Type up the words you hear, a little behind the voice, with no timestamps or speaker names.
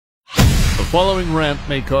following rant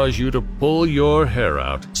may cause you to pull your hair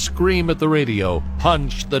out, scream at the radio,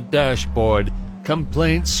 punch the dashboard.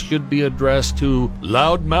 Complaints should be addressed to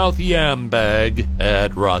Loudmouth Yambag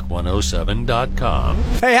at rock107.com.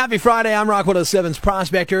 Hey, happy Friday. I'm Rock 107's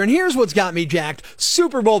Prospector, and here's what's got me jacked.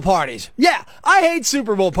 Super Bowl parties. Yeah, I hate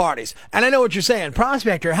Super Bowl parties. And I know what you're saying.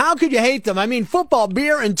 Prospector, how could you hate them? I mean, football,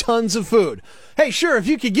 beer, and tons of food. Hey, sure, if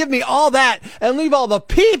you could give me all that and leave all the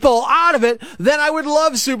people out of it, then I would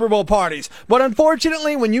love Super Bowl parties. But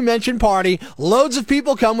unfortunately, when you mention party, loads of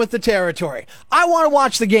people come with the territory. I want to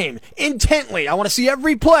watch the game intently. I want to see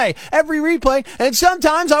every play, every replay, and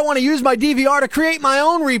sometimes I want to use my DVR to create my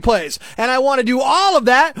own replays. And I want to do all of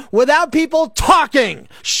that without people talking.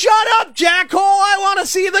 Shut up, jackhole! I want to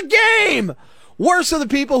see the game! Worse are the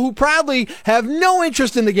people who proudly have no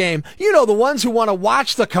interest in the game. You know, the ones who want to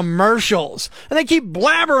watch the commercials. And they keep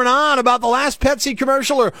blabbering on about the last Pepsi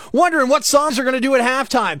commercial or wondering what songs are going to do at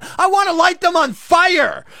halftime. I want to light them on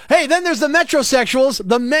fire. Hey, then there's the metrosexuals,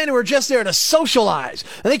 the men who are just there to socialize.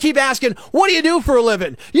 And they keep asking, what do you do for a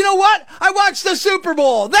living? You know what? I watch the Super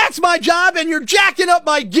Bowl. That's my job, and you're jacking up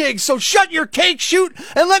my gigs. So shut your cake shoot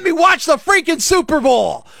and let me watch the freaking Super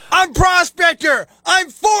Bowl. I'm Prospector. I'm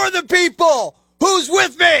for the people. Who's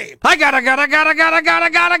with me? I gotta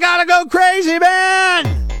go crazy,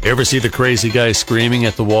 man! Ever see the crazy guy screaming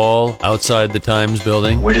at the wall outside the Times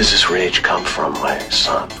building? Where does this rage come from, my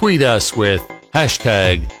son? Tweet us with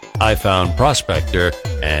hashtag #IFoundProspector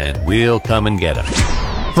and we'll come and get him.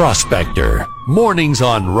 Prospector, mornings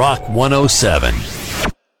on Rock 107.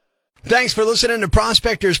 Thanks for listening to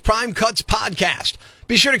Prospector's Prime Cuts podcast.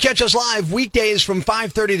 Be sure to catch us live weekdays from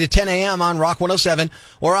 5:30 to 10 a.m. on Rock 107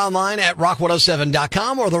 or online at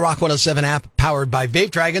rock107.com or the Rock 107 app powered by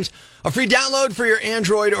Vape Dragons, a free download for your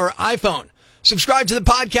Android or iPhone. Subscribe to the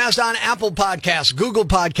podcast on Apple Podcasts, Google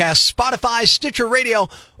Podcasts, Spotify, Stitcher Radio,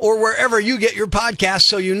 or wherever you get your podcasts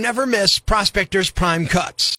so you never miss Prospector's Prime Cuts.